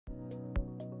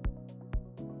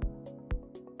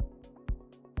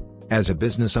As a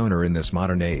business owner in this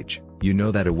modern age, you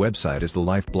know that a website is the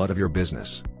lifeblood of your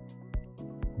business.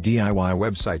 DIY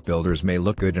website builders may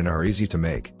look good and are easy to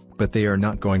make, but they are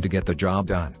not going to get the job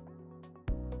done.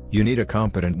 You need a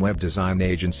competent web design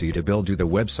agency to build you the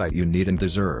website you need and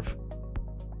deserve.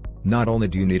 Not only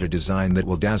do you need a design that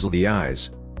will dazzle the eyes,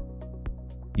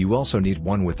 you also need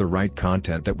one with the right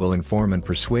content that will inform and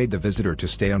persuade the visitor to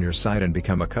stay on your site and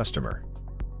become a customer.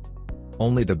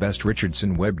 Only the best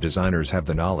Richardson web designers have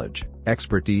the knowledge,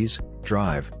 expertise,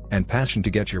 drive, and passion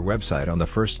to get your website on the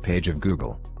first page of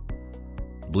Google.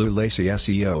 Lacy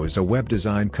SEO is a web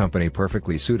design company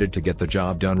perfectly suited to get the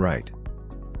job done right.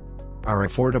 Our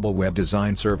affordable web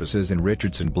design services in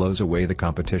Richardson blows away the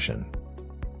competition.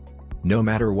 No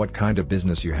matter what kind of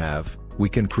business you have, we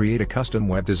can create a custom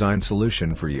web design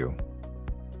solution for you.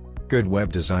 Good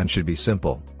web design should be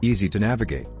simple, easy to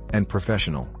navigate, and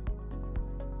professional.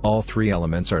 All three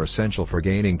elements are essential for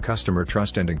gaining customer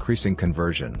trust and increasing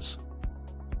conversions.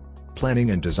 Planning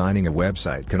and designing a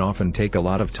website can often take a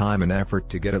lot of time and effort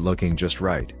to get it looking just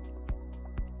right.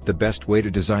 The best way to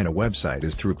design a website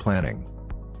is through planning.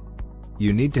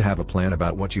 You need to have a plan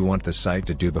about what you want the site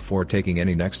to do before taking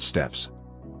any next steps.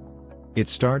 It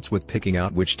starts with picking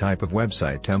out which type of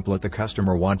website template the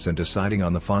customer wants and deciding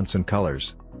on the fonts and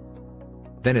colors.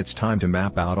 Then it's time to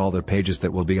map out all the pages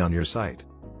that will be on your site.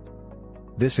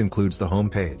 This includes the home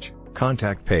page,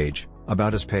 contact page,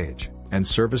 about us page, and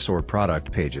service or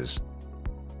product pages.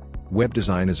 Web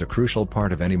design is a crucial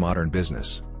part of any modern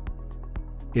business.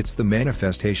 It's the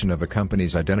manifestation of a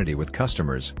company's identity with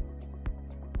customers,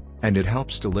 and it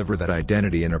helps deliver that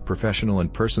identity in a professional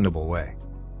and personable way.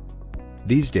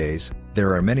 These days,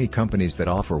 there are many companies that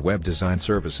offer web design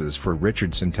services for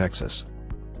Richardson, Texas.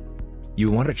 You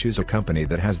want to choose a company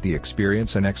that has the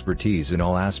experience and expertise in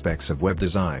all aspects of web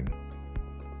design.